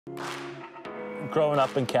Growing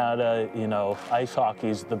up in Canada, you know, ice hockey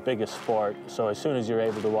is the biggest sport. So as soon as you're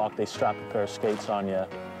able to walk, they strap a pair of skates on you.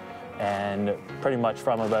 And pretty much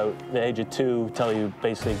from about the age of 2 till you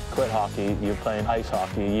basically quit hockey, you're playing ice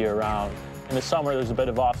hockey year-round. In the summer, there's a bit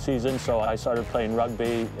of off-season, so I started playing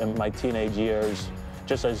rugby in my teenage years,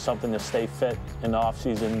 just as something to stay fit in the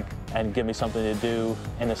off-season and give me something to do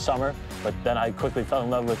in the summer. But then I quickly fell in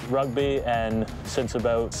love with rugby, and since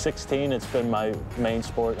about 16, it's been my main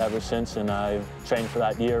sport ever since, and I've trained for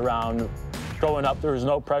that year-round. Growing up, there was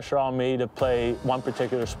no pressure on me to play one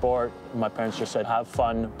particular sport. My parents just said, have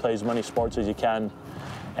fun, play as many sports as you can,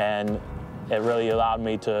 and it really allowed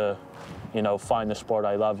me to, you know, find the sport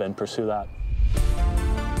I love and pursue that.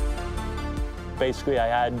 Basically, I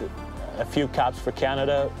had a few caps for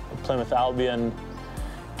Canada. Plymouth Albion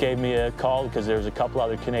gave me a call because there was a couple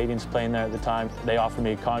other Canadians playing there at the time. They offered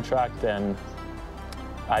me a contract, and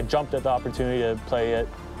I jumped at the opportunity to play it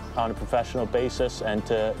on a professional basis and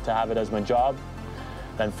to have it as my job.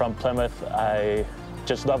 Then from Plymouth, I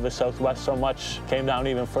just love the Southwest so much, came down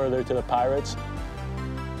even further to the Pirates.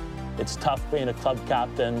 It's tough being a club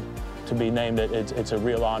captain. To be named it's a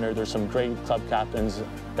real honor. There's some great club captains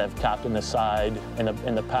that have captained the side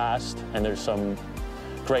in the past, and there's some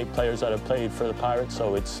great players that have played for the Pirates,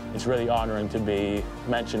 so it's really honoring to be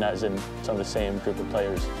mentioned as in some of the same group of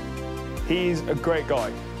players. He's a great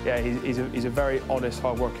guy. Yeah, he's a very honest,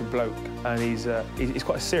 hard-working bloke, and he's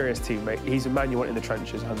quite a serious teammate. He's a man you want in the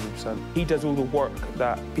trenches, 100%. He does all the work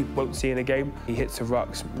that people won't see in a game. He hits the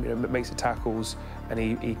rucks, you know, makes the tackles, and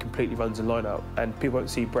he completely runs the line out. And people won't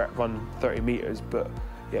see Brett run 30 metres, but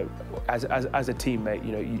you know, as a teammate,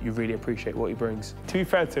 you know, you really appreciate what he brings. To be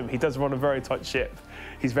fair to him, he does run a very tight ship.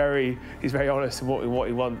 He's very honest in what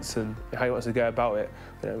he wants and how he wants to go about it,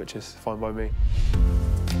 you know, which is fine by me.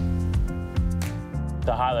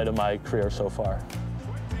 The highlight of my career so far.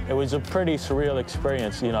 It was a pretty surreal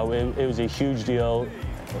experience. You know, it was a huge deal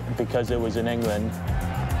because it was in England.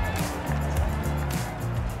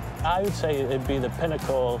 I would say it'd be the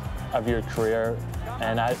pinnacle of your career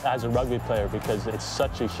and as a rugby player, because it's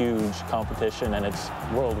such a huge competition and it's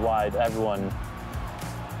worldwide. Everyone,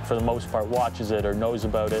 for the most part, watches it or knows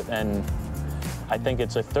about it, and I think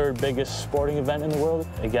it's the 3rd biggest sporting event in the world.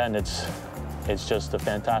 Again, it's just a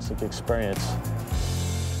fantastic experience.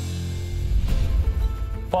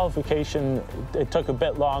 Qualification, it took a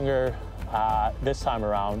bit longer this time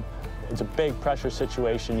around. It's a big pressure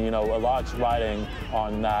situation, you know, a lot's riding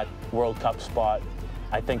on that World Cup spot.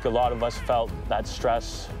 I think a lot of us felt that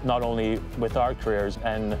stress, not only with our careers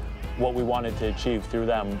and what we wanted to achieve through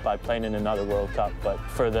them by playing in another World Cup, but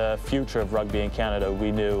for the future of rugby in Canada,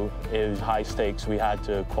 we knew it was high stakes. We had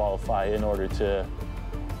to qualify in order to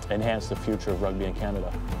enhance the future of rugby in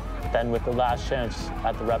Canada. Then with the last chance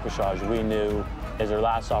at the repechage, we knew as our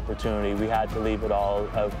last opportunity, we had to leave it all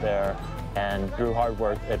out there, and through hard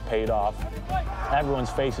work, it paid off. Everyone's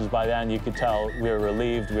faces by then, you could tell we were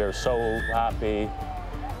relieved. We were so happy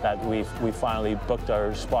that we finally booked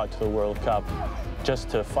our spot to the World Cup. Just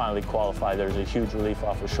to finally qualify, there's a huge relief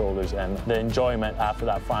off our shoulders, and the enjoyment after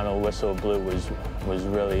that final whistle blew was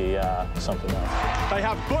really something else. They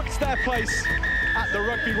have booked their place at the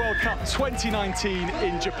Rugby World Cup 2019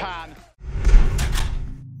 in Japan.